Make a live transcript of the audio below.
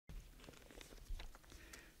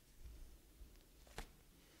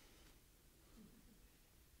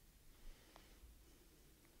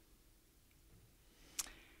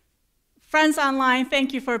Friends online,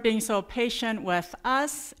 thank you for being so patient with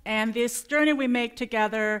us and this journey we make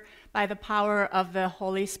together by the power of the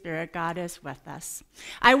Holy Spirit. God is with us.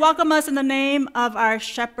 I welcome us in the name of our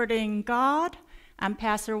shepherding God. I'm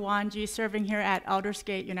Pastor Wongee, serving here at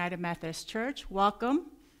Aldersgate United Methodist Church. Welcome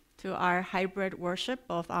to our hybrid worship,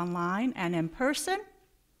 both online and in person.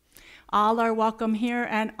 All are welcome here,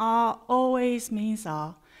 and all always means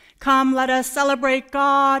all. Come, let us celebrate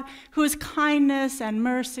God, whose kindness and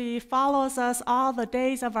mercy follows us all the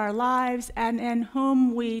days of our lives, and in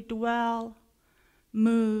whom we dwell,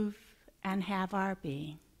 move, and have our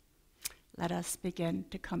being. Let us begin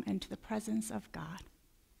to come into the presence of God.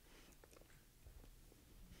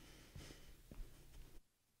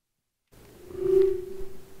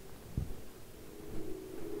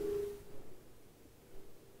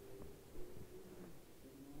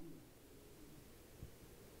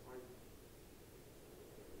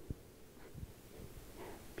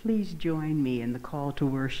 Please join me in the call to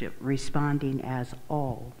worship, responding as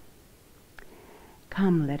all.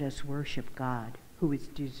 Come, let us worship God, who is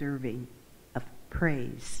deserving of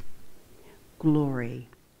praise, glory,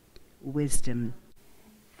 wisdom,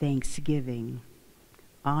 thanksgiving,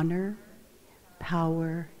 honor,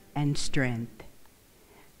 power, and strength.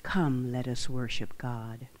 Come, let us worship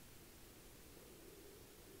God.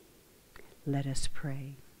 Let us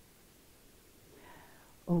pray.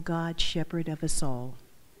 O God, shepherd of us all,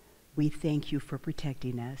 we thank you for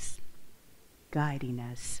protecting us, guiding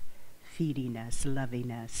us, feeding us,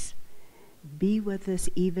 loving us. Be with us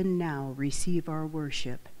even now. Receive our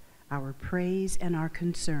worship, our praise, and our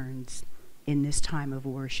concerns in this time of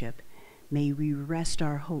worship. May we rest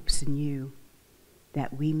our hopes in you,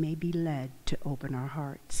 that we may be led to open our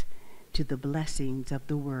hearts to the blessings of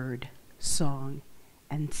the word, song,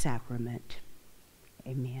 and sacrament.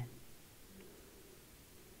 Amen.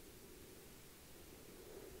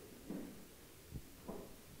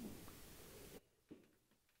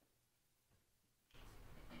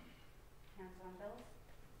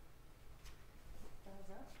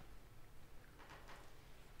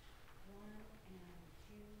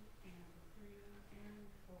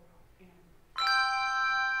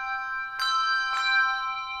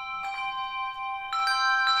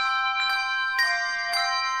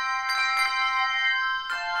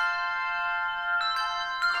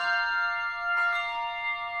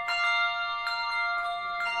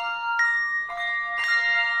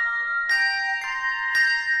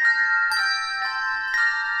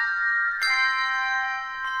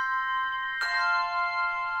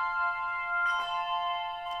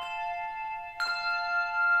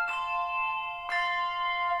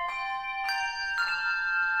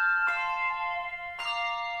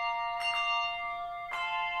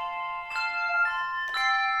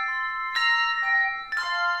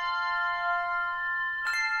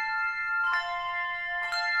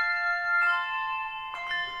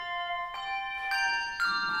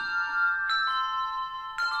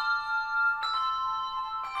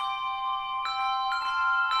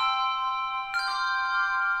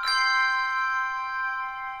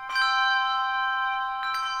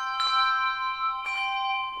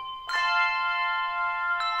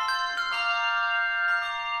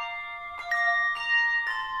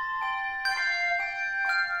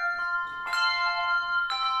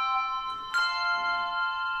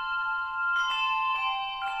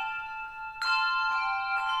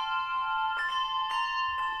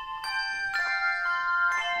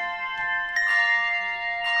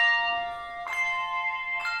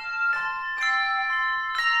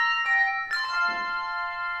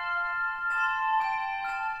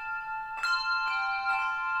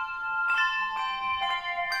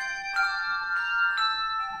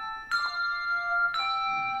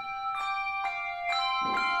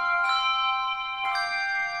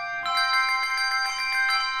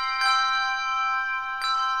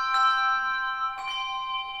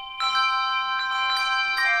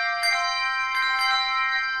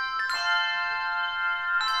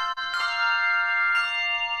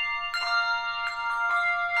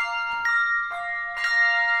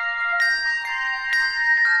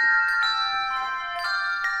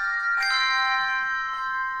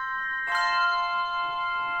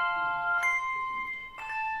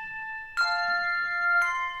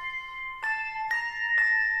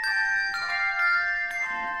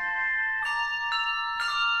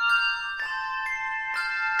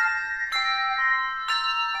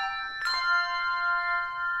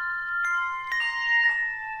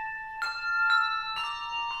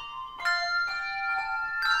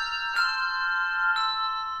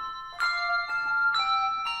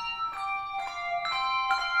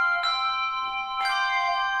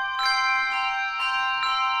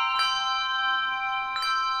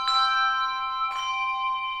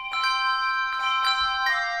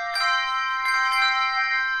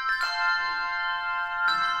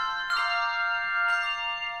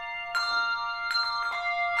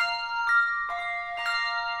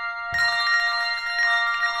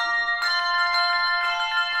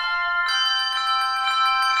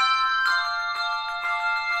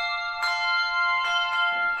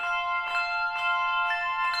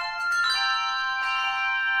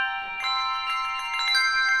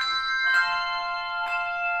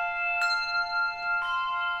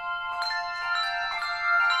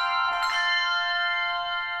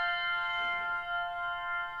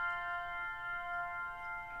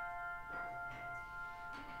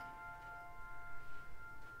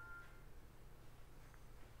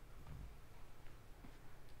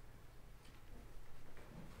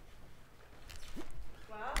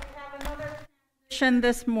 transition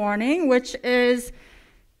this morning, which is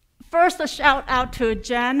first a shout out to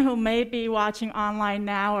Jen, who may be watching online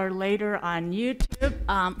now or later on YouTube,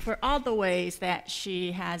 for all the ways that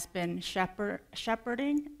she has been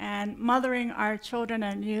shepherding and mothering our children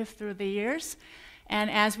and youth through the years.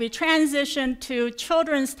 And as we transition to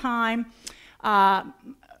children's time,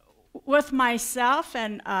 with myself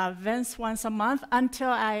and Vince once a month until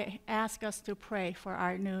I ask us to pray for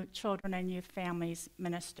our new children and youth families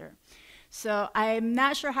minister. So I'm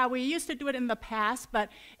not sure how we used to do it in the past, but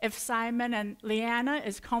if Simon and Leanna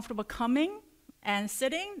is comfortable coming and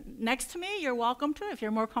sitting next to me, you're welcome to. If you're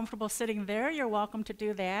more comfortable sitting there, you're welcome to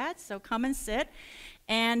do that. So come and sit.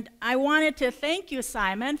 And I wanted to thank you,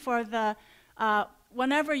 Simon, for the,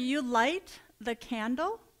 whenever you light the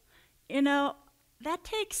candle, you know, that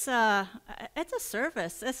takes, it's a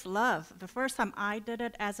service, it's love. The first time I did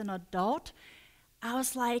it as an adult, I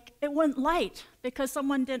was like, it wouldn't light because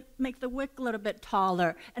someone didn't make the wick a little bit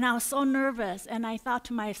taller. And I was so nervous, and I thought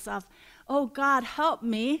to myself, oh God, help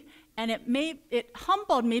me. And it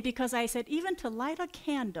humbled me because I said, even to light a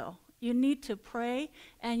candle, you need to pray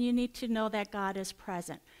and you need to know that God is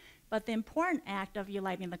present. But the important act of you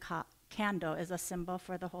lighting the candle is a symbol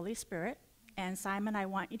for the Holy Spirit. And Simon, I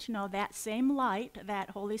want you to know that same light,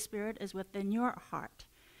 that Holy Spirit is within your heart.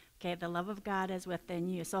 Okay, the love of God is within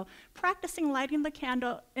you. So practicing lighting the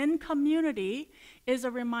candle in community is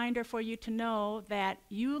a reminder for you to know that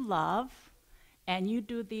you love and you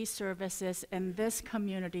do these services in this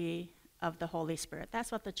community of the Holy Spirit.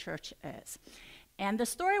 That's what the church is. And the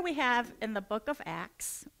story we have in the book of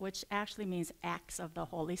Acts, which actually means acts of the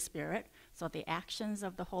Holy Spirit, so the actions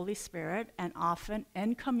of the Holy Spirit, and often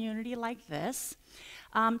in community like this,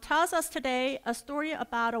 tells us today a story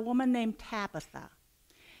about a woman named Tabitha.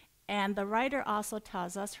 And the writer also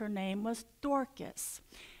tells us her name was Dorcas.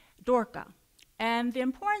 And the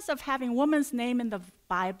importance of having woman's name in the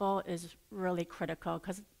Bible is really critical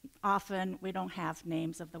because often we don't have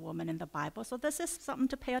names of the woman in the Bible. So this is something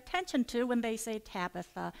to pay attention to when they say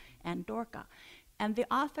Tabitha and Dorcas. And the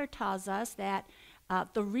author tells us that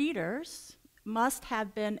the readers must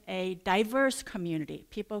have been a diverse community,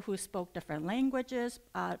 people who spoke different languages,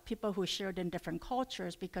 people who shared in different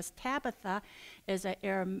cultures, because Tabitha is an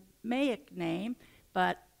Aramaic name,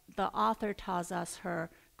 but the author tells us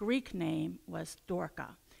her Greek name was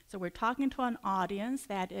Dorcas. So we're talking to an audience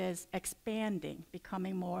that is expanding,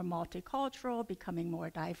 becoming more multicultural, becoming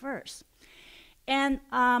more diverse. And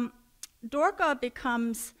Dorcas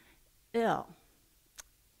becomes ill,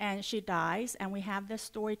 and she dies, and we have this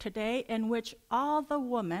story today in which all the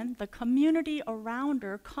women, the community around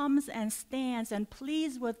her, comes and stands and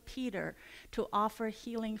pleads with Peter to offer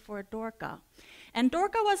healing for Dorcas. And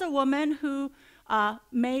Dorcas was a woman who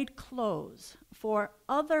made clothes for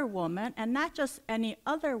other women, and not just any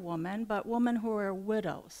other woman, but women who were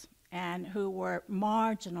widows and who were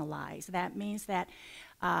marginalized. That means that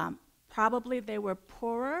probably they were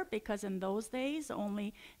poorer because in those days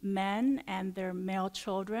only men and their male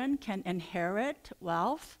children can inherit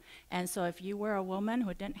wealth. And so if you were a woman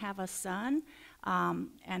who didn't have a son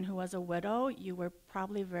and who was a widow, you were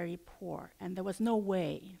probably very poor. And there was no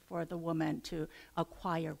way for the woman to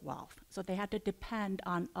acquire wealth. So they had to depend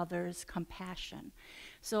on others' compassion.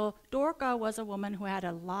 So Dorcas was a woman who had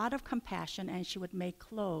a lot of compassion, and she would make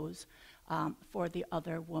clothes for the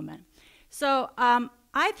other woman. So her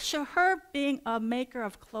being a maker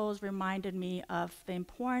of clothes reminded me of the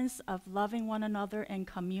importance of loving one another in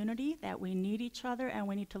community, that we need each other and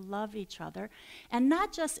we need to love each other. And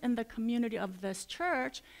not just in the community of this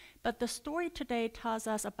church, but the story today tells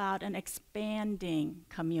us about an expanding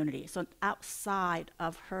community. So outside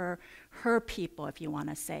of her people, if you want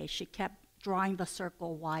to say, she kept drawing the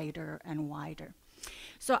circle wider and wider.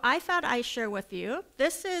 So I thought I'd share with you,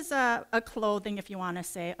 this is a clothing, if you want to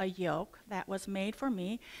say, a yoke that was made for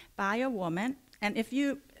me by a woman. And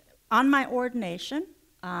on my ordination,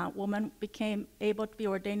 woman became able to be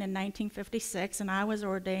ordained in 1956, and I was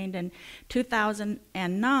ordained in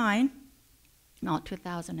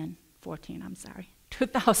 2014, I'm sorry.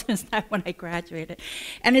 2009 when I graduated.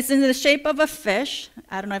 And it's in the shape of a fish.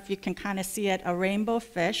 I don't know if you can kind of see it, a rainbow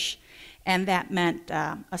fish. And that meant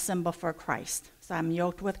a symbol for Christ. So I'm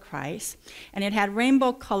yoked with Christ. And it had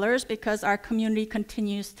rainbow colors because our community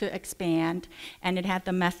continues to expand. And it had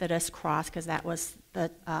the Methodist cross because that was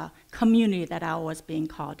the community that I was being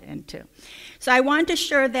called into. So I wanted to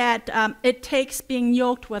share that it takes being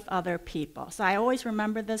yoked with other people. So I always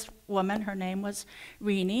remember this woman, her name was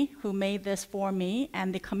Renee, who made this for me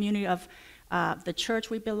and the community of the church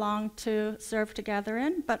we belong to, serve together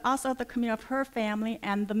in, but also the community of her family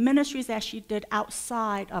and the ministries that she did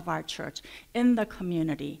outside of our church in the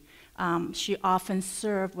community she often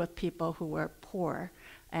served with people who were poor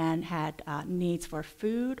and had needs for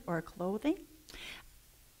food or clothing.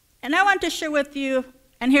 And I want to share with you,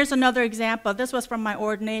 and here's another example. This was from my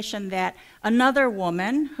ordination, that another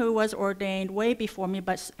woman who was ordained way before me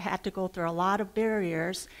but had to go through a lot of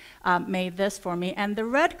barriers made this for me. And the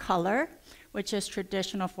red color, which is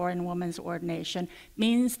traditional for in women's ordination,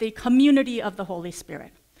 means the community of the Holy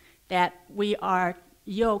Spirit, that we are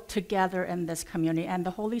yoked together in this community. And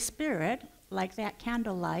the Holy Spirit, like that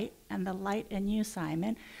candlelight and the light in you,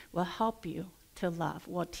 Simon, will help you to love,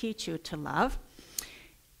 will teach you to love.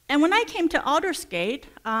 And when I came to Aldersgate,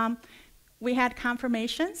 we had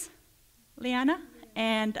confirmations, Liana,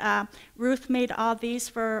 and Ruth made all these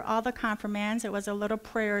for all the confirmands. It was a little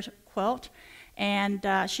prayer quilt, and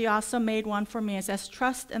she also made one for me. It says,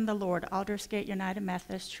 "Trust in the Lord, Aldersgate United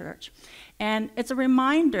Methodist Church." And it's a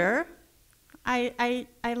reminder, I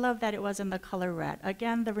love that it was in the color red.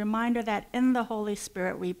 Again, the reminder that in the Holy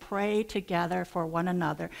Spirit we pray together for one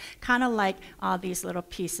another, kind of like all these little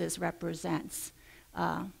pieces represents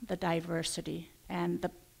the diversity and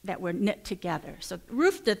that we're knit together. So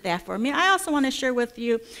Ruth did that for me. I also want to share with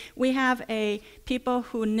you, we have people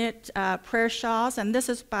who knit prayer shawls, and this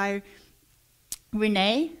is by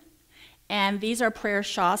Renee. And these are prayer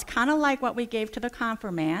shawls, kind of like what we gave to the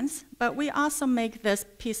confirmands, but we also make this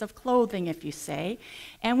piece of clothing, if you say,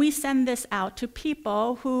 and we send this out to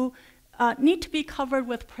people who need to be covered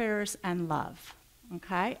with prayers and love,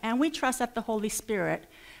 okay? And we trust that the Holy Spirit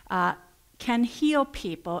can heal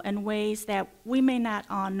people in ways that we may not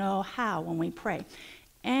all know how when we pray.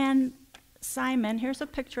 And Simon, here's a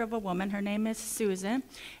picture of a woman. Her name is Susan,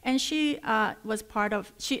 and she is part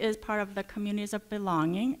of the Communities of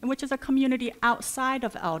Belonging, which is a community outside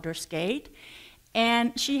of Aldersgate.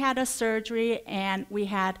 And she had a surgery, and we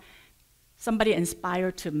had somebody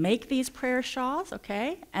inspired to make these prayer shawls,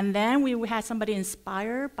 okay? And then we had somebody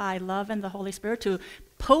inspired by love and the Holy Spirit to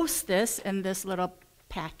post this in this little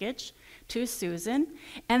package to Susan,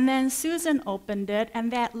 and then Susan opened it,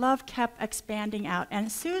 and that love kept expanding out. And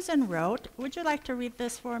Susan wrote, would you like to read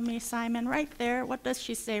this for me, Simon? Right there. What does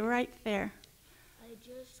she say right there? I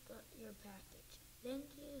just got your package. Thank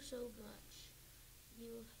you so much.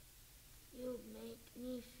 You make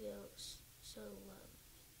me feel so loved.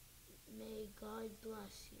 May God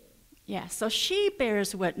bless you. Yeah, so she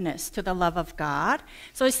bears witness to the love of God.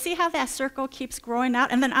 So you see how that circle keeps growing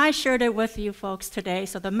out? And then I shared it with you folks today,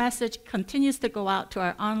 so the message continues to go out to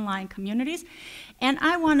our online communities. And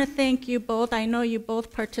I want to thank you both. I know you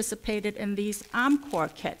both participated in these Encore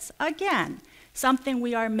kits. Again, something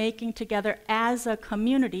we are making together as a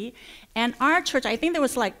community. And our church, I think there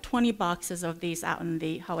was like 20 boxes of these out in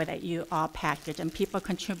the hallway that you all packaged and people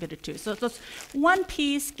contributed to. So it's one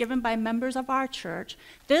piece given by members of our church.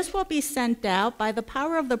 This will be sent out by the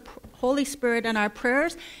power of the Holy Spirit and our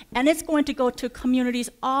prayers, and it's going to go to communities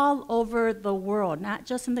all over the world, not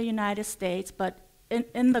just in the United States, but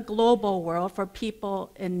in the global world for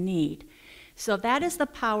people in need. So that is the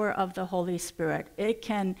power of the Holy Spirit. It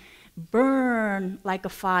can burn like a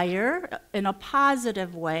fire in a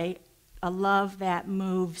positive way, a love that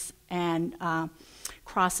moves and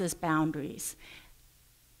crosses boundaries.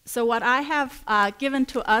 So what I have given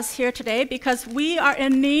to us here today, because we are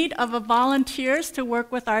in need of volunteers to work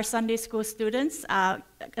with our Sunday school students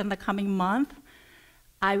in the coming month,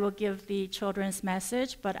 I will give the children's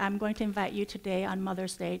message, but I'm going to invite you today on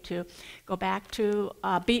Mother's Day to go back to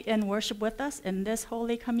be in worship with us in this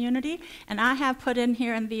holy community. And I have put in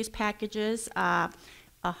here in these packages a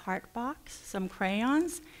heart box, some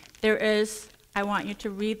crayons. I want you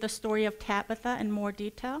to read the story of Tabitha in more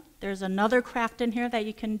detail. There's another craft in here that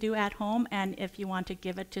you can do at home, and if you want to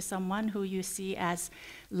give it to someone who you see as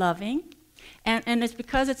loving. And it's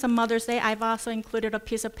because it's a Mother's Day, I've also included a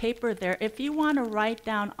piece of paper there. If you want to write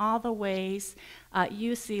down all the ways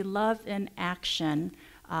you see love in action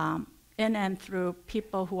in and through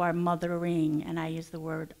people who are mothering, and I use the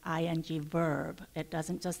word ing verb. It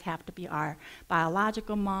doesn't just have to be our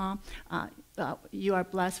biological mom. You are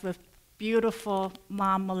blessed with beautiful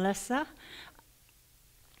mom, Melissa.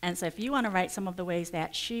 And so if you want to write some of the ways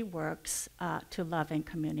that she works to love in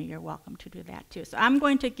community, you're welcome to do that too. So I'm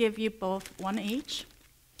going to give you both one each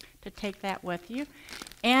to take that with you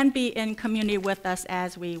and be in community with us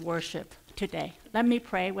as we worship today. Let me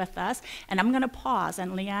pray with us. And I'm going to pause.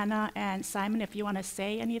 And Liana and Simon, if you want to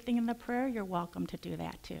say anything in the prayer, you're welcome to do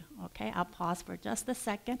that too. Okay? I'll pause for just a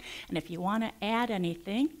second. And if you want to add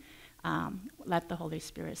anything, let the Holy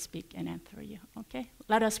Spirit speak in and through you. Okay?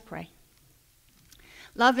 Let us pray.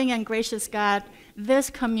 Loving and gracious God, this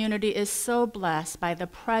community is so blessed by the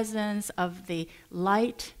presence of the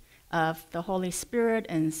light of the Holy Spirit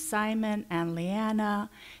in Simon and Leanna,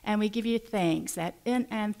 and we give you thanks that in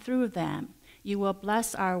and through them you will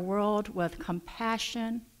bless our world with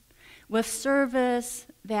compassion, with service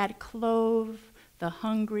that clothe the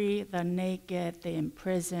hungry, the naked, the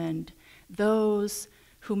imprisoned, those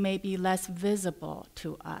who may be less visible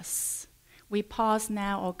to us. We pause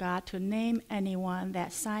now, O God, to name anyone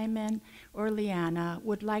that Simon or Leanna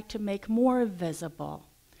would like to make more visible.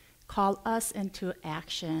 Call us into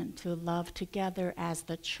action to love together as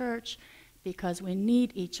the church, because we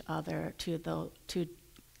need each other to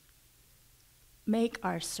make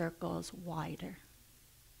our circles wider.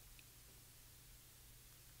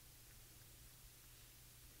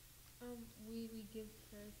 We give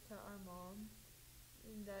prayers to our mom,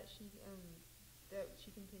 and that she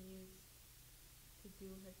continues to do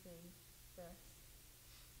her thing for us.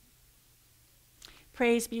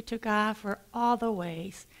 Praise be to God for all the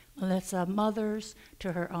ways Melissa mothers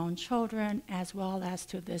to her own children, as well as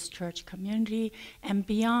to this church community, and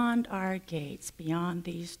beyond our gates, beyond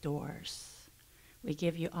these doors. We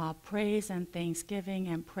give you all praise and thanksgiving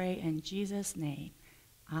and pray in Jesus' name.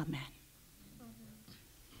 Amen.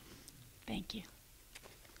 Thank you.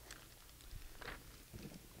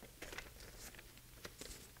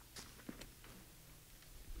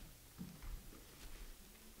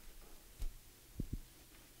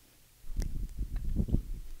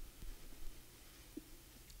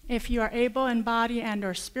 If you are able in body and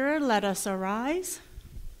or spirit, let us arise.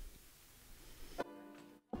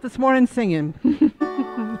 This morning singing.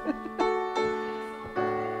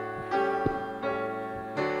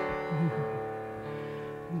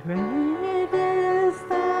 Great is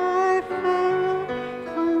thy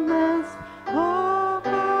faithfulness, O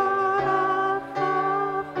God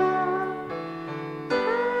of love.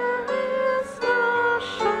 There is no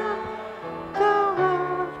shadow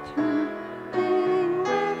of turning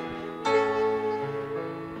with thee.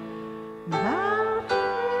 Thou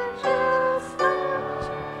changest not,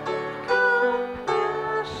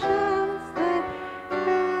 compassions they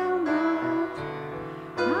fail not.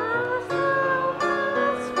 As thou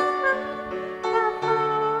hast been, thou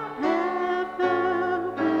forever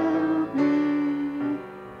will be.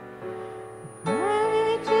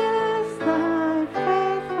 Great is thy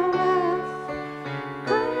faithfulness,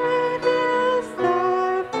 great is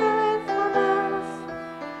thy faithfulness.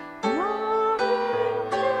 Morning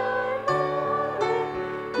to morning,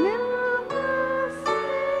 new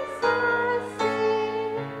mercies I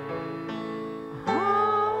see.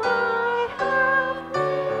 All I have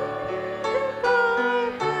needed, thy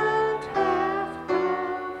hand hath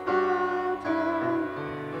provided.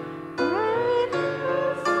 Great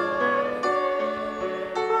is thy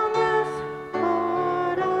faithfulness,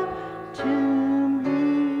 Lord, unto me.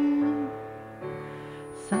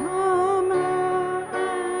 Summer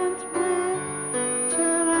and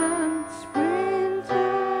winter and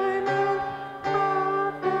springtime and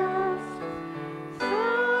harvest,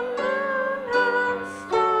 sun, moon, and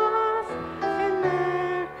stars in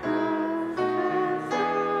their courses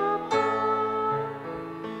above.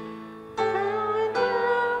 Thine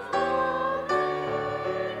have all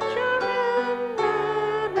nature in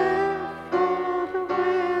manifold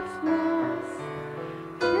witness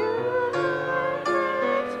to thy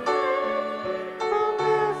great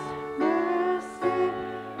faithfulness, mercy,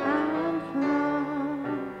 and love.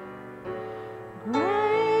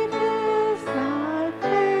 Great is thy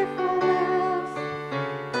faithfulness,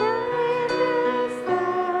 great is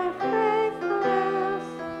thy faithfulness.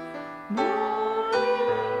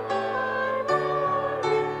 Morning by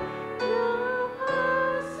morning, new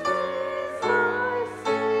mercies I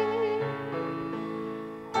see.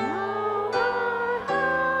 All I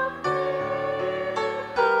have needed,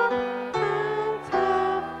 thy hands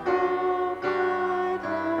have provided.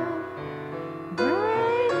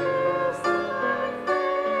 Great is thy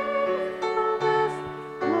faithfulness,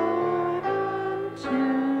 Lord, unto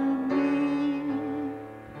me.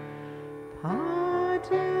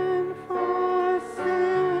 Pardon for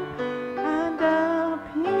sin and a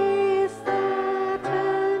peace that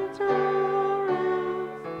endureth.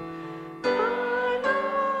 Thine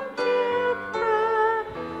own dear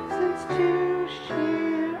presence to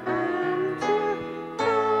share and to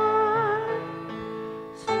guide.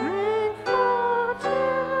 Strength for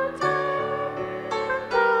today and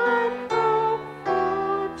bright hope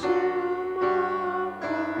for tomorrow.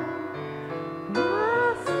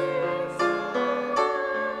 Blessings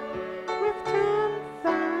on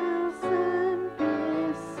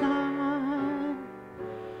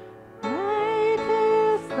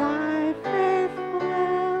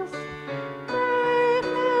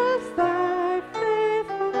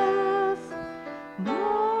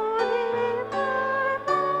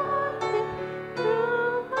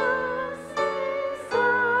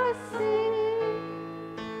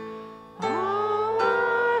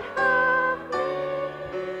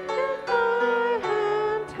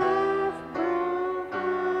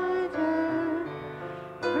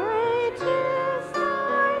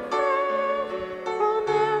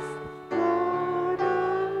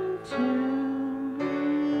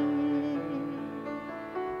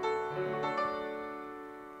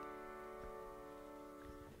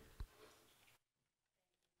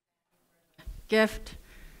gift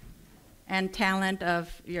and talent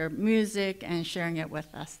of your music and sharing it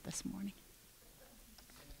with us this morning.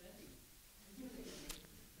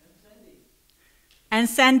 And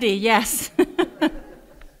Sendi, yes.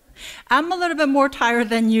 I'm a little bit more tired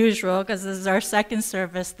than usual because this is our second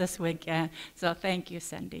service this weekend. So thank you,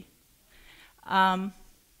 Sendi.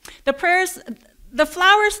 The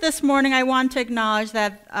flowers this morning, I want to acknowledge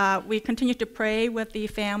that we continue to pray with the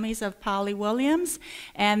families of Polly Williams,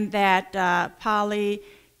 and that Polly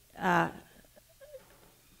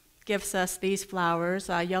gives us these flowers.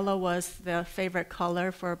 Yellow was the favorite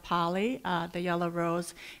color for Polly, the yellow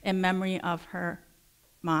rose, in memory of her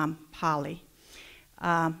mom, Polly.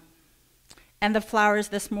 And the flowers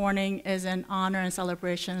this morning is in honor and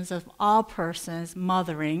celebrations of all persons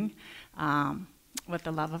mothering with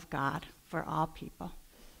the love of God for all people.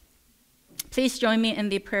 Please join me in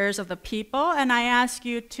the prayers of the people, and I ask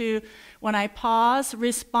you to, when I pause,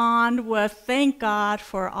 respond with thank God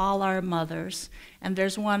for all our mothers. And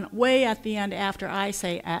there's one way at the end after I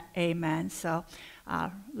say amen, so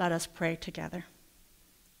let us pray together.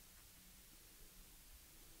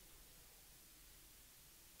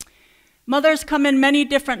 Mothers come in many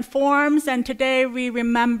different forms, and today we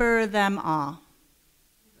remember them all.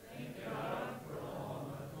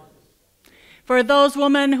 For those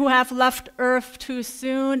women who have left earth too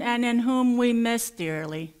soon and in whom we miss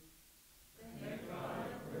dearly.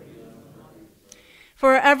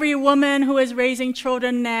 For every woman who is raising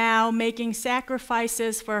children now, making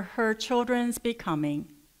sacrifices for her children's becoming.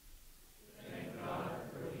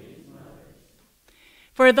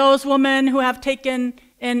 For those women who have taken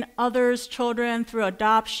in others' children through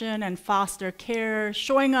adoption and foster care,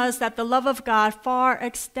 showing us that the love of God far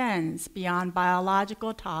extends beyond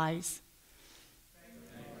biological ties.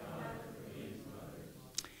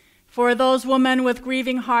 For those women with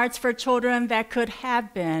grieving hearts for children that could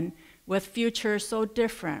have been, with futures so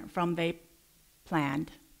different from they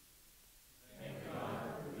planned.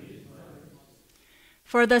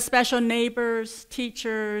 For the special neighbors,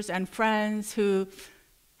 teachers, and friends who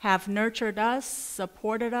have nurtured us,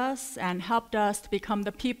 supported us, and helped us to become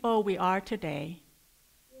the people we are today.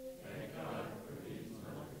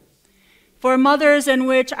 For mothers in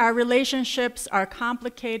which our relationships are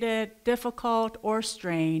complicated, difficult, or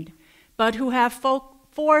strained, but who have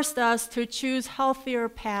forced us to choose healthier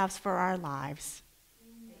paths for our lives.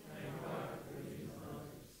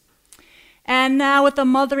 And now, with a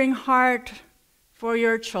mothering heart for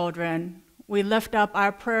your children, we lift up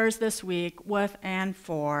our prayers this week with and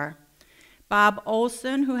for Bob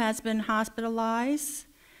Olson, who has been hospitalized.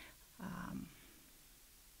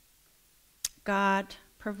 God,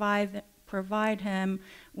 provide him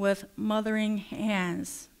with mothering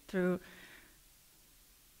hands through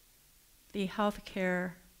the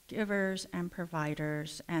healthcare givers and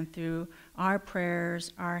providers, and through our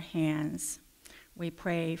prayers, our hands. We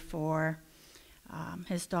pray for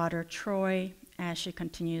his daughter Troy as she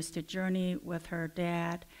continues to journey with her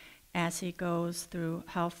dad as he goes through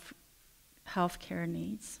healthcare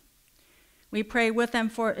needs. We pray with them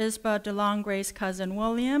for Isba DeLongre's cousin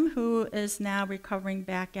William, who is now recovering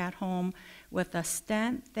back at home with a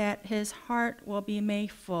stent, that his heart will be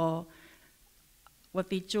made full with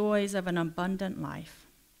the joys of an abundant life.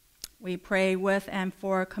 We pray with and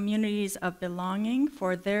for communities of belonging,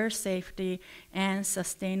 for their safety and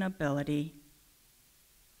sustainability.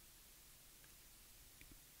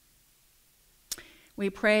 We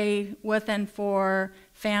pray with and for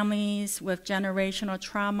families with generational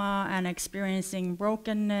trauma and experiencing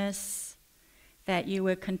brokenness, that you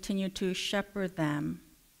would continue to shepherd them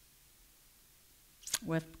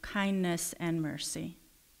with kindness and mercy.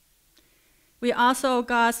 We also,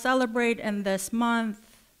 God, celebrate in this month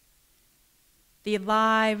the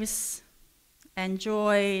lives and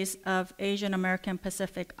joys of Asian American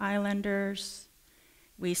Pacific Islanders.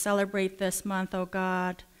 We celebrate this month, oh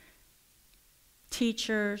God,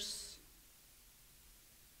 teachers.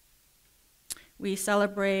 We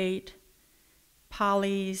celebrate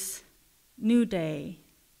Polly's new day,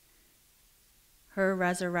 her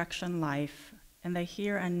resurrection life, in the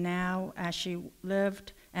here and now as she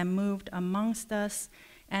lived and moved amongst us,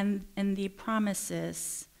 and in the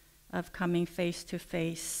promises of coming face to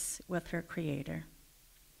face with her Creator.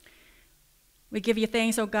 We give you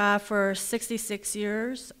thanks, O God, for 66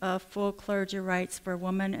 years of full clergy rights for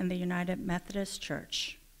women in the United Methodist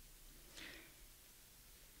Church.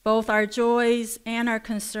 Both our joys and our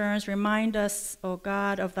concerns remind us, O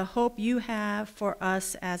God, of the hope you have for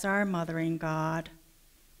us as our mothering God.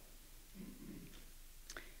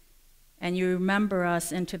 And you remember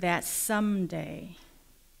us into that someday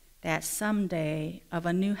of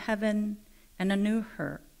a new heaven and a new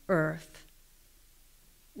earth,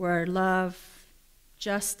 where love,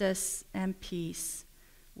 justice, and peace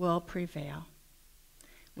will prevail.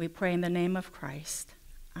 We pray in the name of Christ.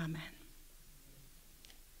 Amen.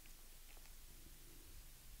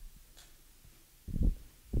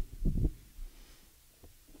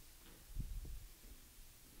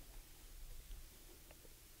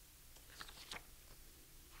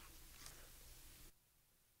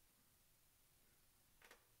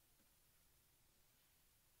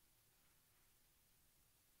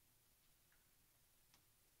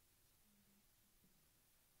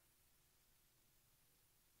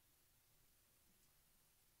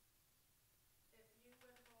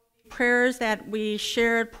 Prayers that we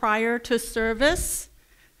shared prior to service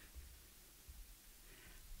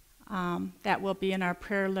that will be in our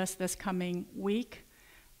prayer list this coming week,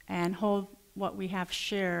 and hold what we have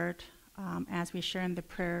shared as we share in the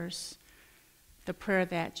prayers, the prayer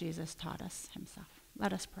that Jesus taught us himself.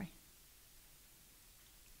 Let us pray.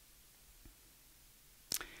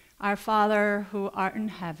 Our Father, who art in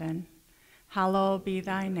heaven, hallowed be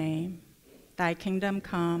thy name. Thy kingdom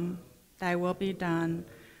come, thy will be done,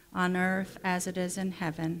 on earth as it is in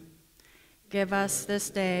heaven. Give us this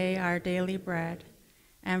day our daily bread,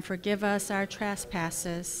 and forgive us our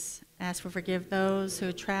trespasses, as we forgive those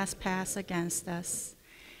who trespass against us.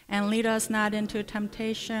 And lead us not into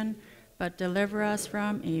temptation, but deliver us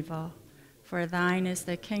from evil. For thine is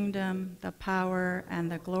the kingdom, the power,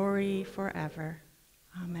 and the glory forever.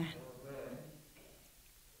 Amen.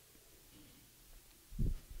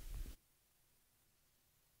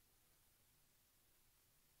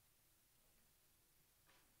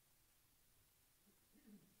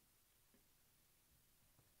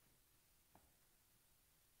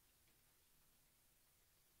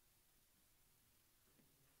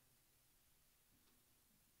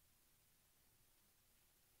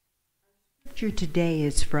 Scripture today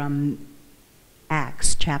is from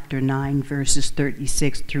Acts chapter 9, verses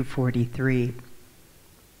 36 through 43.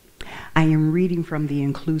 I am reading from the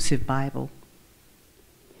Inclusive Bible.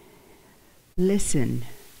 Listen.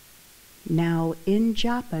 Now in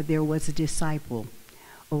Joppa there was a disciple,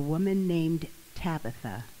 a woman named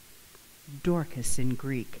Tabitha, Dorcas in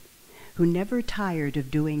Greek, who never tired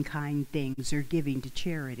of doing kind things or giving to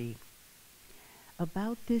charity.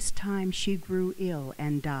 About this time she grew ill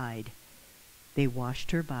and died. They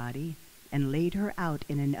washed her body and laid her out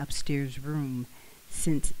in an upstairs room,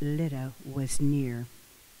 since Lydda was near.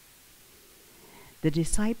 The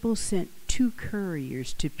disciples sent 2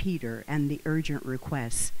 couriers to Peter and the urgent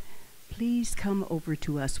request, "Please come over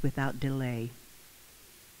to us without delay."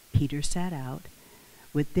 Peter set out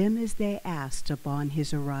with them as they asked upon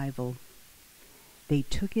his arrival. They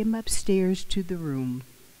took him upstairs to the room.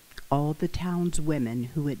 All the town's women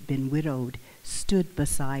who had been widowed stood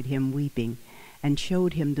beside him weeping, and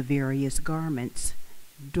showed him the various garments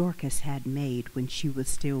Dorcas had made when she was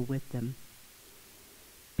still with them.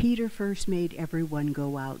 Peter first made everyone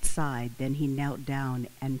go outside, then he knelt down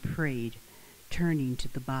and prayed. Turning to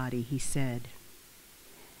the body, he said,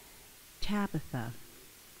 "Tabitha,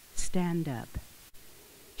 stand up."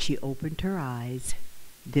 She opened her eyes,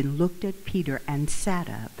 then looked at Peter and sat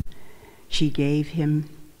up. She gave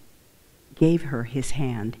her his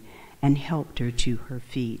hand and helped her to her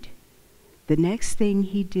feet. The next thing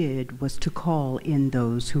he did was to call in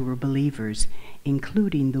those who were believers,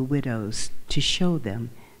 including the widows, to show them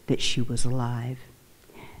that she was alive.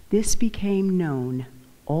 This became known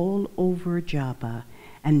all over Joppa,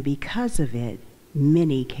 and because of it,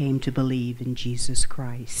 many came to believe in Jesus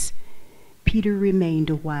Christ. Peter remained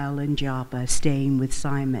a while in Joppa, staying with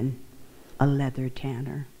Simon, a leather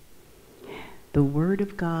tanner. The word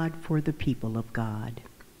of God for the people of God.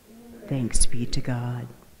 Thanks be to God.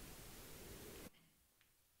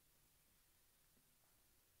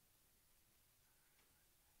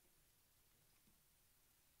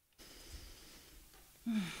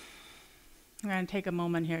 I'm going to take a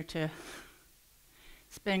moment here to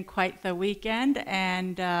spend quite the weekend,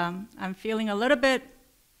 and I'm feeling a little bit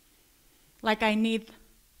like I need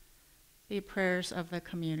the prayers of the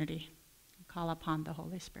community. Call upon the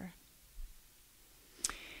Holy Spirit.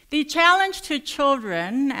 The challenge to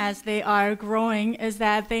children as they are growing is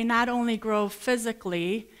that they not only grow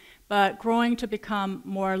physically, but growing to become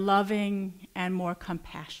more loving and more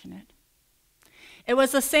compassionate. It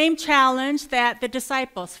was the same challenge that the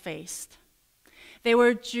disciples faced. They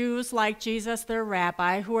were Jews like Jesus, their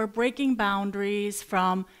rabbi, who were breaking boundaries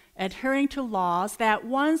from adhering to laws that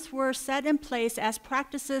once were set in place as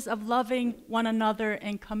practices of loving one another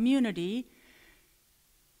in community,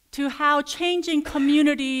 to how changing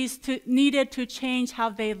communities needed to change how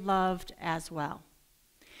they loved as well.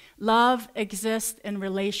 Love exists in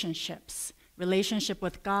relationships, relationship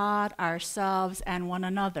with God, ourselves, and one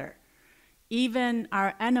another, even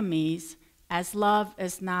our enemies, as love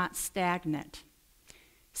is not stagnant.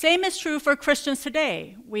 Same is true for Christians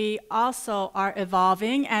today. We also are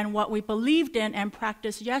evolving, and what we believed in and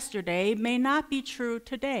practiced yesterday may not be true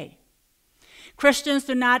today. Christians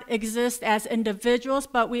do not exist as individuals,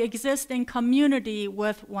 but we exist in community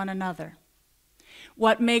with one another.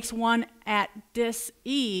 What makes one at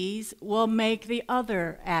dis-ease will make the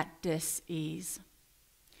other at dis-ease.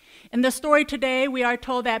 In the story today, we are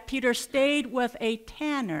told that Peter stayed with a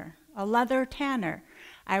tanner, a leather tanner,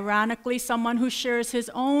 ironically someone who shares his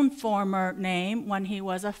own former name when he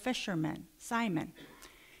was a fisherman, Simon.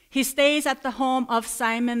 He stays at the home of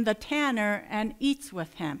Simon the tanner and eats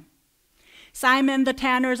with him. Simon the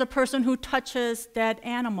tanner is a person who touches dead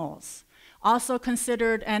animals, also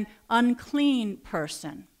considered an unclean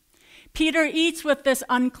person. Peter eats with this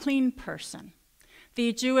unclean person.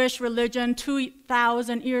 The Jewish religion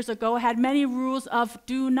 2,000 years ago had many rules of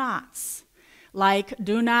do nots, like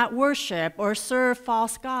do not worship or serve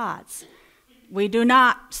false gods. We do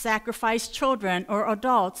not sacrifice children or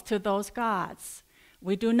adults to those gods.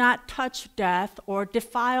 We do not touch death or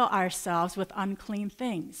defile ourselves with unclean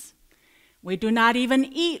things. We do not even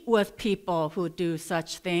eat with people who do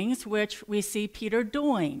such things, which we see Peter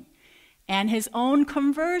doing. And his own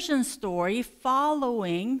conversion story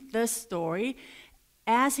following this story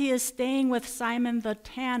as he is staying with Simon the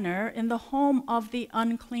tanner in the home of the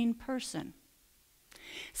unclean person.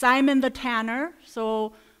 Simon the tanner,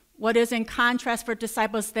 so what is in contrast for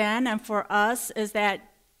disciples then and for us is that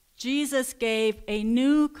Jesus gave a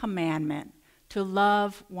new commandment to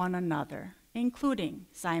love one another, including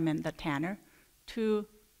Simon the tanner, to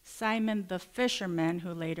Simon the fisherman,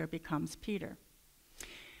 who later becomes Peter.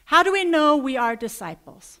 How do we know we are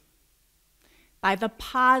disciples? By the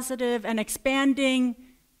positive and expanding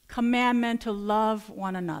commandment to love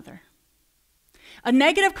one another. A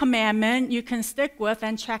negative commandment you can stick with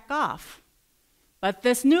and check off. But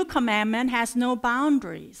this new commandment has no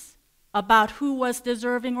boundaries about who was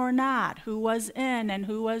deserving or not, who was in and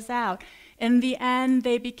who was out. In the end,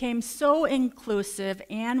 they became so inclusive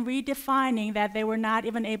and redefining that they were not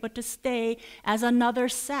even able to stay as another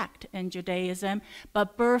sect in Judaism,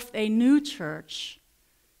 but birthed a new church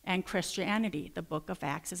and Christianity. The book of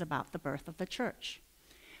Acts is about the birth of the church.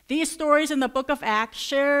 These stories in the book of Acts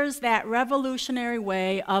shares that revolutionary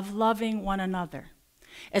way of loving one another.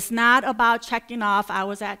 It's not about checking off, I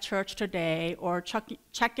was at church today, or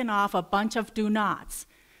checking off a bunch of do-nots,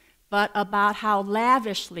 but about how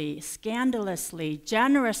lavishly, scandalously,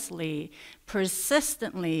 generously,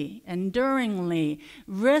 persistently, enduringly,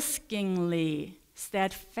 riskingly,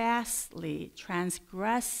 steadfastly,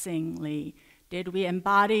 transgressingly did we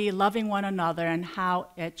embody loving one another and how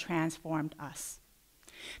it transformed us.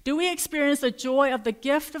 Do we experience the joy of the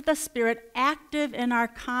gift of the Spirit active in our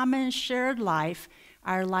common shared life,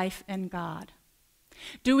 our life in God?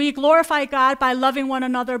 Do we glorify God by loving one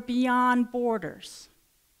another beyond borders?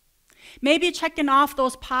 Maybe checking off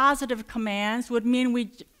those positive commands would mean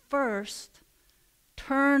we first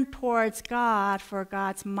turn towards God for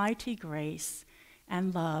God's mighty grace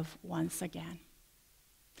and love once again.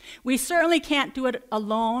 We certainly can't do it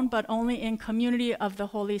alone, but only in community of the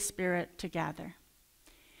Holy Spirit together.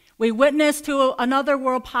 We witness to another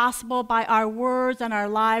world possible by our words and our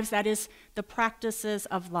lives, that is, the practices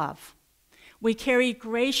of love. We carry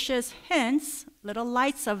gracious hints, little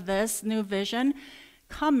lights of this new vision,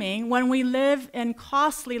 coming when we live in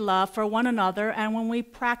costly love for one another and when we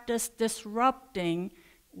practice disrupting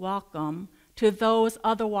welcome to those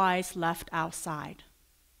otherwise left outside.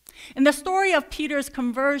 In the story of Peter's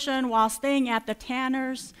conversion while staying at the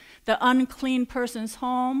tanner's, the unclean person's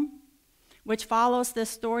home, which follows the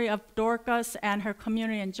story of Dorcas and her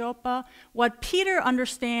community in Joppa, what Peter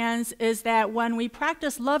understands is that when we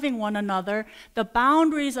practice loving one another, the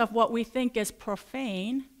boundaries of what we think is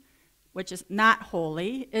profane, which is not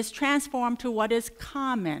holy, is transformed to what is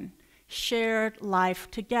common, shared life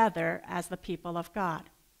together as the people of God.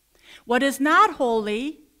 What is not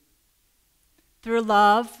holy, through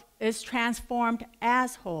love, is transformed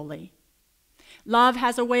as holy. Love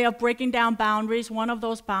has a way of breaking down boundaries. One of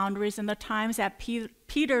those boundaries in the times that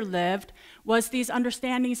Peter lived was these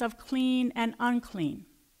understandings of clean and unclean.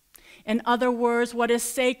 In other words, what is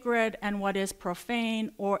sacred and what is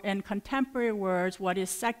profane, or in contemporary words, what is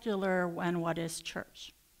secular and what is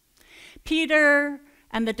church. Peter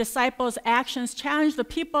and the disciples' actions challenged the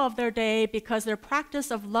people of their day because their practice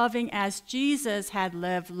of loving as Jesus had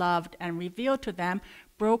lived, loved, and revealed to them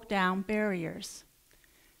broke down barriers.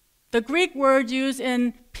 The Greek word used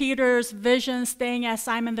in Peter's vision staying at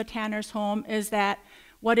Simon the tanner's home is that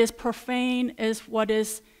What is profane is what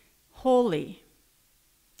is holy,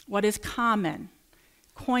 what is common.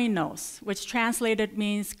 Koinos, which translated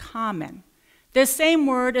means common. This same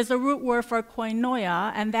word is a root word for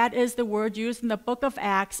koinoia, and that is the word used in the book of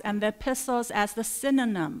Acts and the epistles as the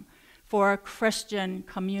synonym for a Christian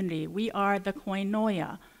community. We are the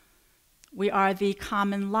koinoia. We are the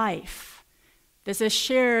common life. This is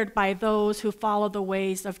shared by those who follow the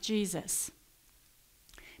ways of Jesus.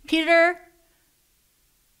 Peter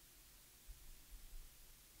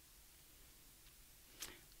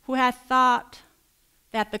who had thought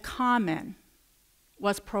that the common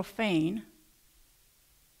was profane,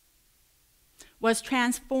 was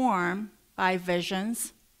transformed by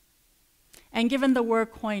visions and given the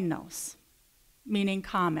word koinos, meaning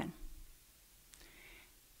common.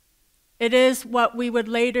 It is what we would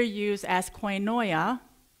later use as koinoia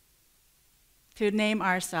to name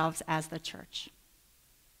ourselves as the church.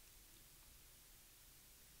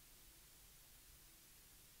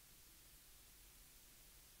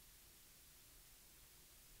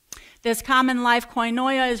 This common life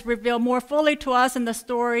koinoia is revealed more fully to us in the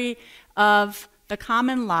story of the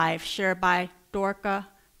common life shared by Dorcas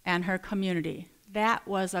and her community. That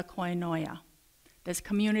was a koinoia, this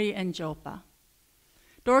community in Joppa.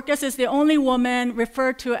 Dorcas is the only woman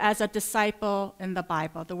referred to as a disciple in the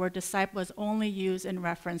Bible. The word disciple is only used in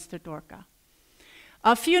reference to Dorcas.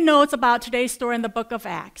 A few notes about today's story in the book of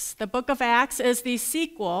Acts. The book of Acts is the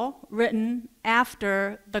sequel written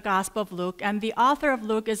after the Gospel of Luke, and the author of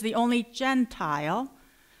Luke is the only Gentile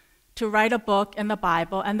to write a book in the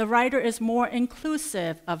Bible, and the writer is more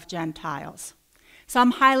inclusive of Gentiles.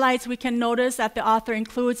 Some highlights we can notice that the author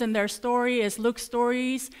includes in their story is Luke's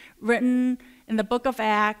stories written in the book of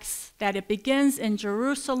Acts, that it begins in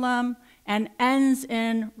Jerusalem and ends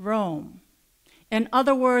in Rome. In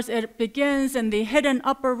other words, it begins in the hidden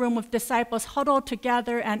upper room with disciples huddled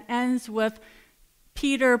together and ends with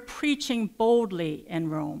Peter preaching boldly in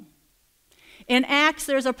Rome. In Acts,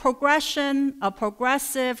 there's a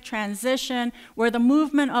progressive transition where the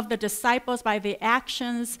movement of the disciples by the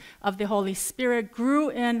actions of the Holy Spirit grew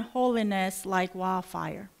in holiness like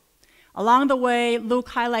wildfire. Along the way, Luke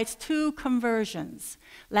highlights two conversions.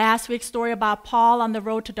 Last week's story about Paul on the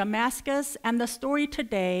road to Damascus, and the story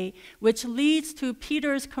today, which leads to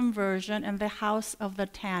Peter's conversion in the house of the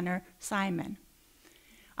tanner Simon.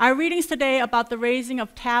 Our readings today about the raising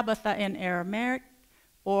of Tabitha in Aramaic,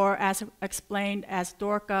 or as explained as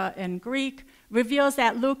Dorcas in Greek, reveals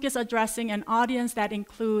that Luke is addressing an audience that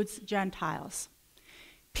includes Gentiles.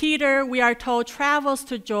 Peter, we are told, travels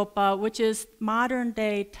to Joppa, which is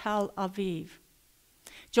modern-day Tel Aviv.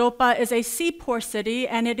 Joppa is a seaport city,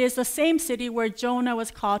 and it is the same city where Jonah was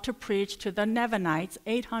called to preach to the Ninevites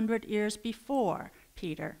 800 years before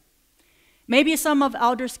Peter. Maybe some of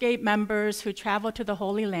Aldersgate members who traveled to the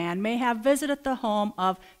Holy Land may have visited the home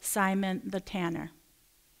of Simon the Tanner.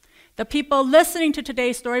 The people listening to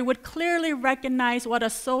today's story would clearly recognize what a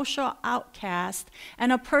social outcast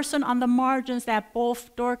and a person on the margins that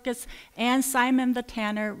both Dorcas and Simon the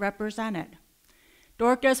Tanner represented.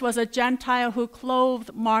 Dorcas was a Gentile who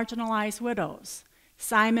clothed marginalized widows.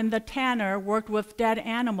 Simon the Tanner worked with dead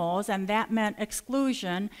animals, and that meant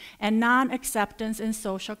exclusion and non-acceptance in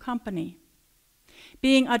social company.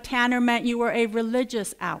 Being a tanner meant you were a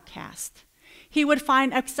religious outcast. He would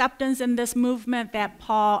find acceptance in this movement that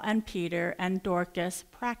Paul and Peter and Dorcas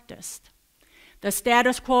practiced. The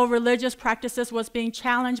status quo religious practices was being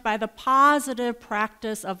challenged by the positive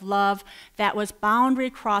practice of love that was boundary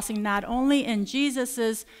crossing not only in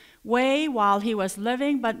Jesus' way while he was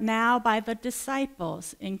living, but now by the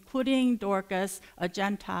disciples, including Dorcas, a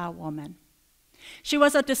Gentile woman. She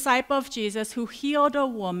was a disciple of Jesus who healed a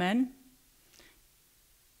woman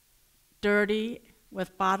dirty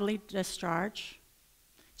with bodily discharge.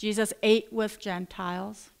 Jesus ate with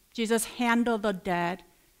Gentiles. Jesus handled the dead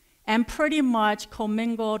and pretty much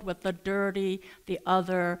commingled with the dirty, the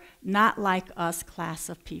other, not like us class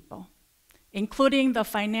of people, including the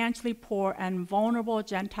financially poor and vulnerable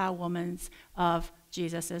Gentile women of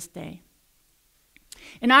Jesus' day.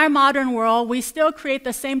 In our modern world, we still create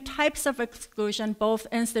the same types of exclusion both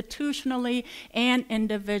institutionally and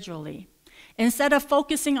individually. Instead of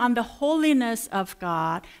focusing on the holiness of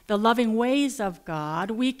God, the loving ways of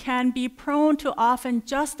God, we can be prone to often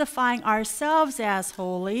justifying ourselves as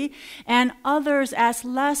holy and others as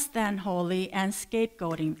less than holy and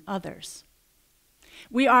scapegoating others.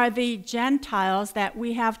 We are the Gentiles that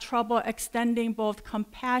we have trouble extending both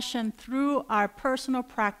compassion through our personal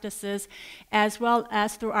practices as well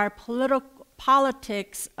as through our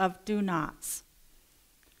politics of do-nots.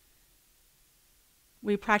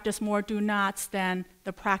 we practice more do-nots than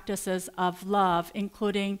the practices of love,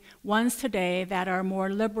 including ones today that are more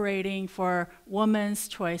liberating for women's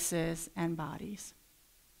choices and bodies.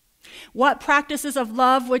 What practices of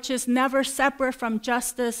love, which is never separate from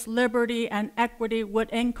justice, liberty, and equity, would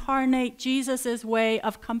incarnate Jesus' way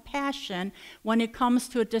of compassion when it comes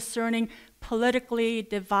to discerning politically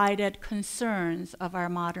divided concerns of our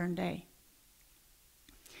modern day?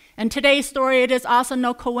 In today's story, it is also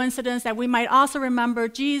no coincidence that we might also remember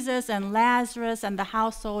Jesus and Lazarus and the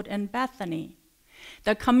household in Bethany.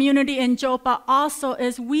 The community in Joppa also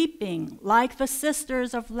is weeping, like the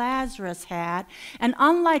sisters of Lazarus had, and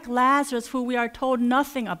unlike Lazarus, who we are told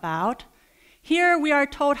nothing about, here we are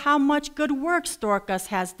told how much good works Dorcas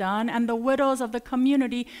has done and the widows of the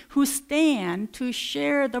community who stand to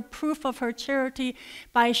share the proof of her charity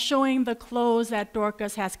by showing the clothes that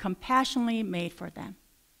Dorcas has compassionately made for them.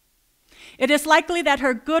 It is likely that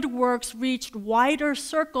her good works reached wider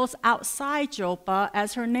circles outside Joppa,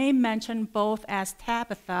 as her name mentioned both as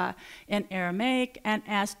Tabitha in Aramaic and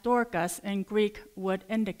as Dorcas in Greek would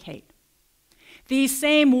indicate. These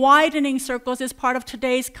same widening circles is part of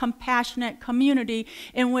today's compassionate community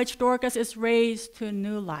in which Dorcas is raised to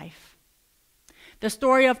new life. The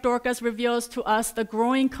story of Dorcas reveals to us the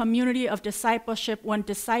growing community of discipleship when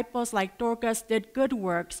disciples like Dorcas did good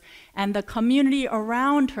works, and the community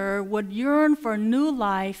around her would yearn for new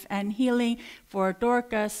life and healing for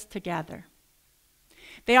Dorcas together.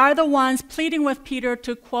 They are the ones pleading with Peter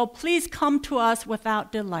to, quote, "Please come to us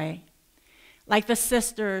without delay," like the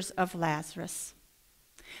sisters of Lazarus.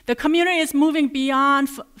 The community is moving beyond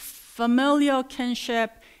familial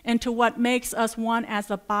kinship into what makes us one as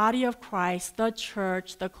the body of Christ, the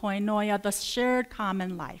church, the koinonia, the shared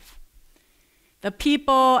common life. The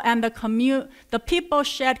people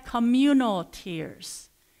shed communal tears.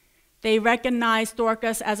 They recognized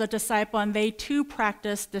Dorcas as a disciple, and they too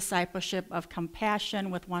practiced discipleship of compassion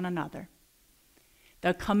with one another.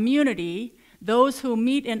 The community, those who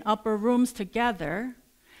meet in upper rooms together,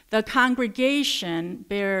 the congregation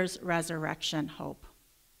bears resurrection hope.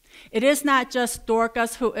 It is not just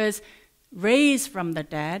Dorcas who is raised from the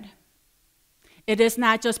dead. It is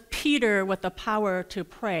not just Peter with the power to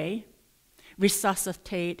pray,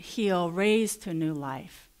 resuscitate, heal, raise to new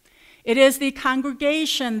life. It is the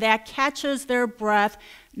congregation that catches their breath,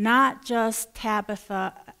 not just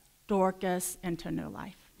Tabitha, Dorcas into new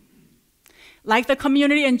life. Like the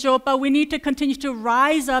community in Joppa, we need to continue to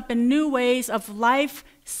rise up in new ways of life,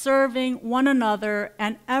 serving one another,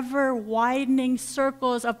 and ever-widening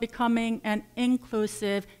circles of becoming an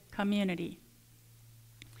inclusive community.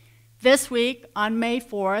 This week, on May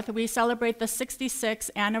 4th, we celebrate the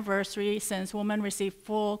 66th anniversary since women received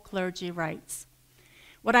full clergy rights.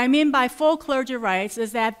 What I mean by full clergy rights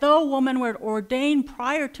is that though women were ordained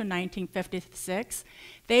prior to 1956,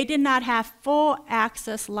 they did not have full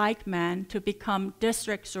access like men to become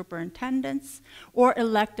district superintendents or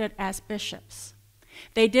elected as bishops.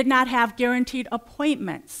 They did not have guaranteed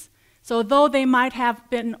appointments. So though they might have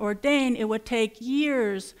been ordained, it would take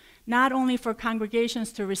years not only for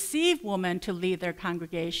congregations to receive women to lead their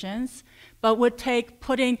congregations, but would take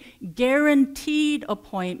putting guaranteed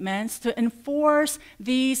appointments to enforce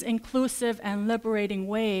these inclusive and liberating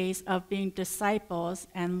ways of being disciples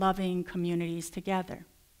and loving communities together.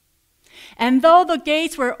 And though the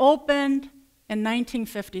gates were opened in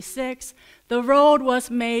 1956, the road was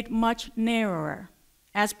made much narrower.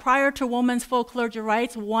 As prior to women's full clergy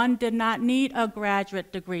rights, one did not need a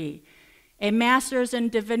graduate degree. A master's in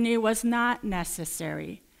divinity was not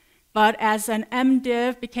necessary. But as an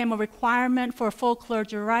MDiv became a requirement for full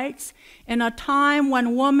clergy rights, in a time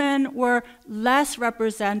when women were less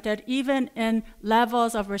represented, even in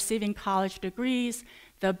levels of receiving college degrees,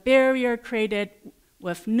 the barrier created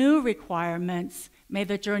with new requirements made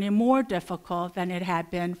the journey more difficult than it had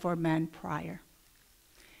been for men prior.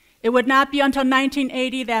 It would not be until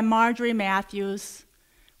 1980 that Marjorie Matthews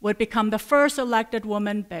would become the first elected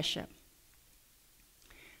woman bishop.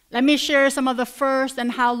 Let me share some of the first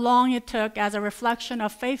and how long it took as a reflection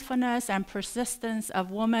of faithfulness and persistence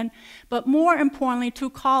of women, but more importantly, to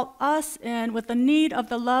call us in with the need of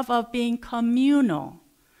the love of being communal,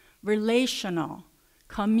 relational,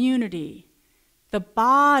 community, the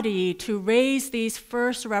body to raise these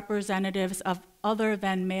first representatives of other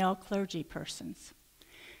than male clergy persons.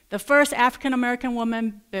 The first African-American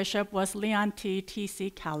woman bishop was Leontine T.C.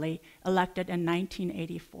 Kelly, elected in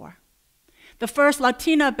 1984. The first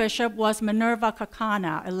Latina bishop was Minerva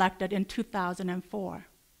Kakana, elected in 2004.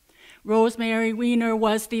 Rosemary Weiner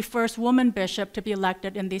was the first woman bishop to be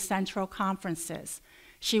elected in the Central Conferences.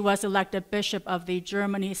 She was elected bishop of the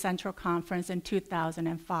Germany Central Conference in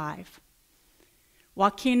 2005.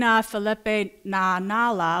 Joaquina Felipe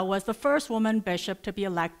Nala was the first woman bishop to be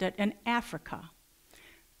elected in Africa.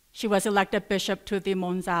 She was elected bishop to the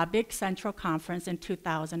Mozambique Central Conference in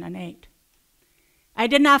 2008. I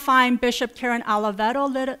did not find Bishop Karen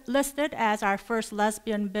Oliveto listed as our first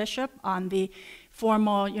lesbian bishop on the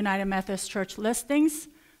formal United Methodist Church listings,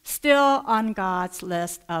 still on God's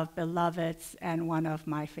list of beloveds and one of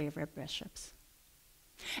my favorite bishops.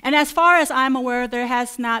 And as far as I'm aware, there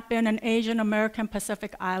has not been an Asian American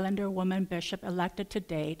Pacific Islander woman bishop elected to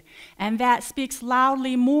date, and that speaks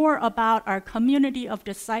loudly more about our community of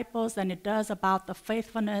disciples than it does about the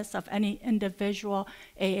faithfulness of any individual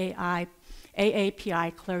AAPI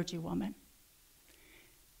clergywoman.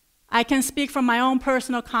 I can speak from my own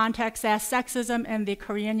personal context that sexism in the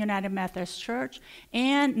Korean United Methodist Church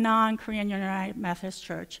and non-Korean United Methodist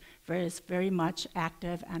Church is very much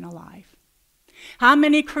active and alive. How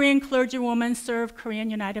many Korean clergywomen serve Korean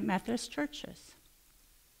United Methodist churches?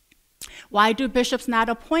 Why do bishops not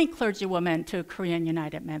appoint clergywomen to Korean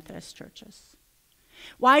United Methodist churches?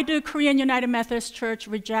 Why do Korean United Methodist Church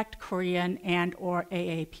reject Korean and or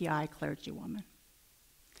AAPI clergywomen?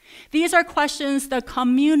 These are questions the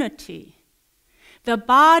community, the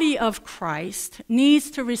body of Christ, needs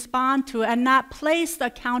to respond to and not place the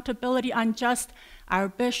accountability on just our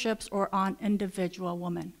bishops or on individual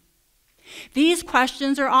women. These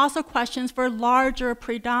questions are also questions for larger,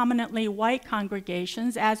 predominantly white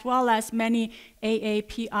congregations, as well as many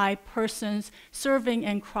AAPI persons serving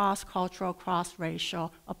in cross-cultural,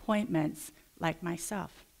 cross-racial appointments, like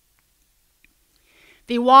myself.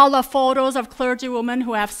 The wall of photos of clergywomen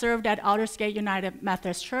who have served at Aldersgate United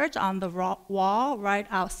Methodist Church on the wall right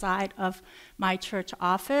outside of my church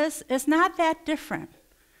office is not that different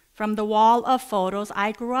from the wall of photos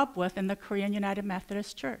I grew up with in the Korean United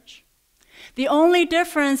Methodist Church. The only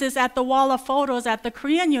difference is that the wall of photos at the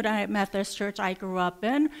Korean United Methodist Church I grew up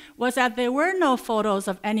in was that there were no photos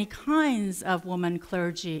of any kinds of woman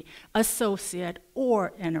clergy, associate,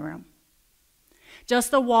 or interim.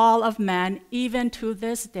 Just a wall of men, even to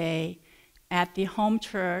this day, at the home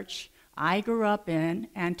church I grew up in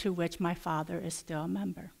and to which my father is still a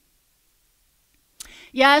member.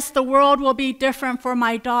 Yes, the world will be different for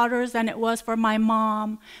my daughters than it was for my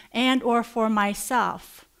mom and or for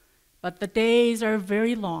myself. But the days are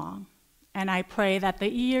very long, and I pray that the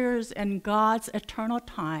years in God's eternal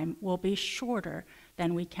time will be shorter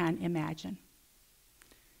than we can imagine.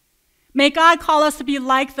 May God call us to be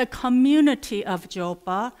like the community of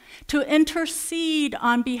Joppa, to intercede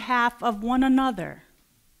on behalf of one another,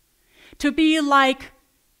 to be like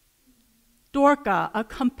Dorcas, a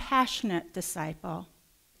compassionate disciple.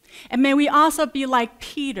 And may we also be like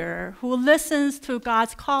Peter, who listens to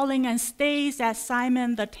God's calling and stays at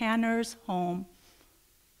Simon the tanner's home.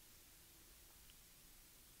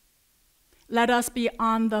 Let us be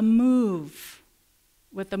on the move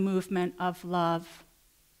with the movement of love.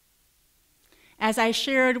 As I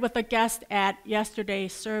shared with a guest at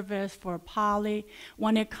yesterday's service for Polly,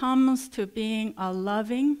 when it comes to being a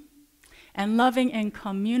loving and loving in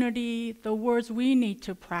community, the words we need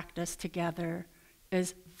to practice together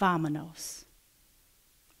is Vámonos.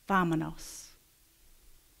 Vámonos.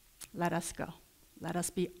 Let us go. Let us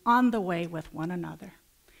be on the way with one another.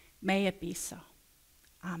 May it be so.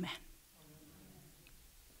 Amen.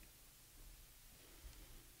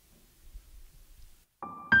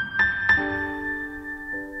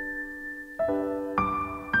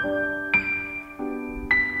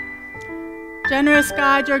 Generous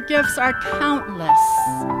God, your gifts are countless.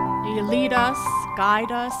 You lead us, guide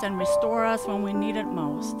us, and restore us when we need it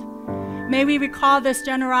most. May we recall this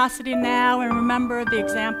generosity now and remember the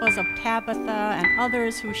examples of Tabitha and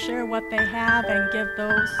others who share what they have and give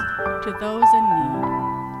those to those in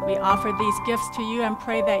need. We offer these gifts to you and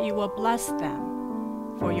pray that you will bless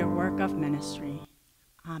them for your work of ministry.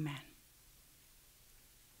 Amen.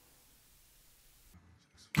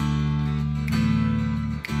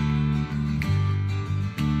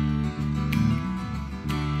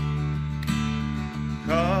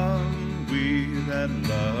 Come, we that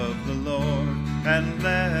love the Lord, and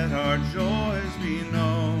let our joys be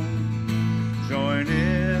known. Join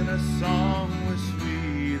in a song with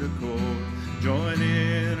sweet accord. Join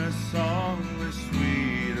in a song with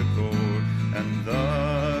sweet accord. And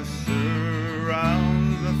thus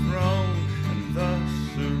surround the throne. And thus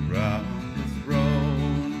surround the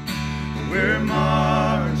throne. We're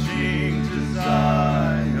marching to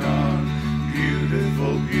Zion.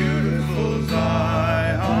 Beautiful, beautiful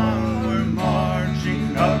Zion. We're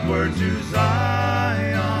marching upward to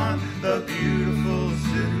Zion, the beautiful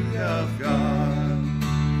city of God.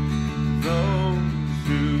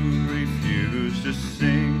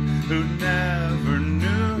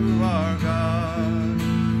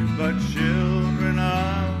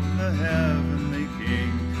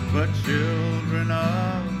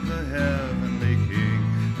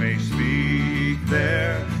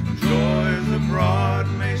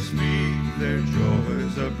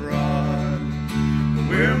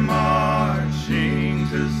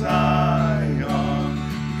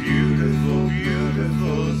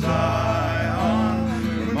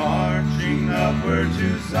 upward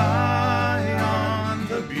to Zion,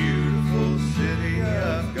 the beautiful city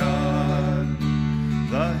of God.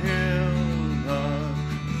 The hill of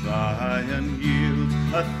Zion yields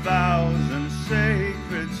 1,000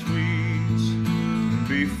 sacred sweets.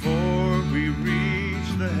 Before we reach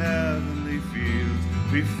the heavenly fields,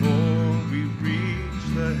 before we reach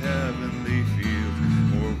the heavenly fields,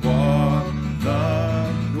 or walk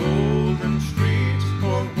the golden streets,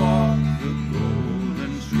 or walk the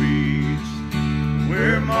golden streets.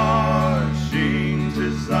 We're marching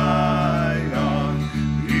to Zion,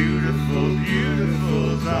 beautiful,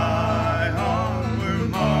 beautiful Zion. We're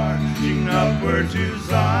marching upward to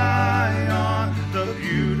Zion, the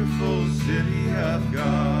beautiful city of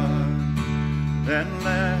God. Then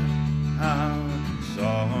let our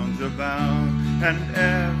songs abound, and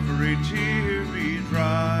every tear be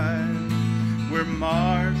dried. We're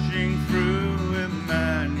marching through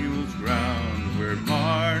Emmanuel's ground. We're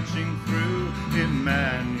marching through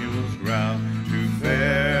Emmanuel's ground.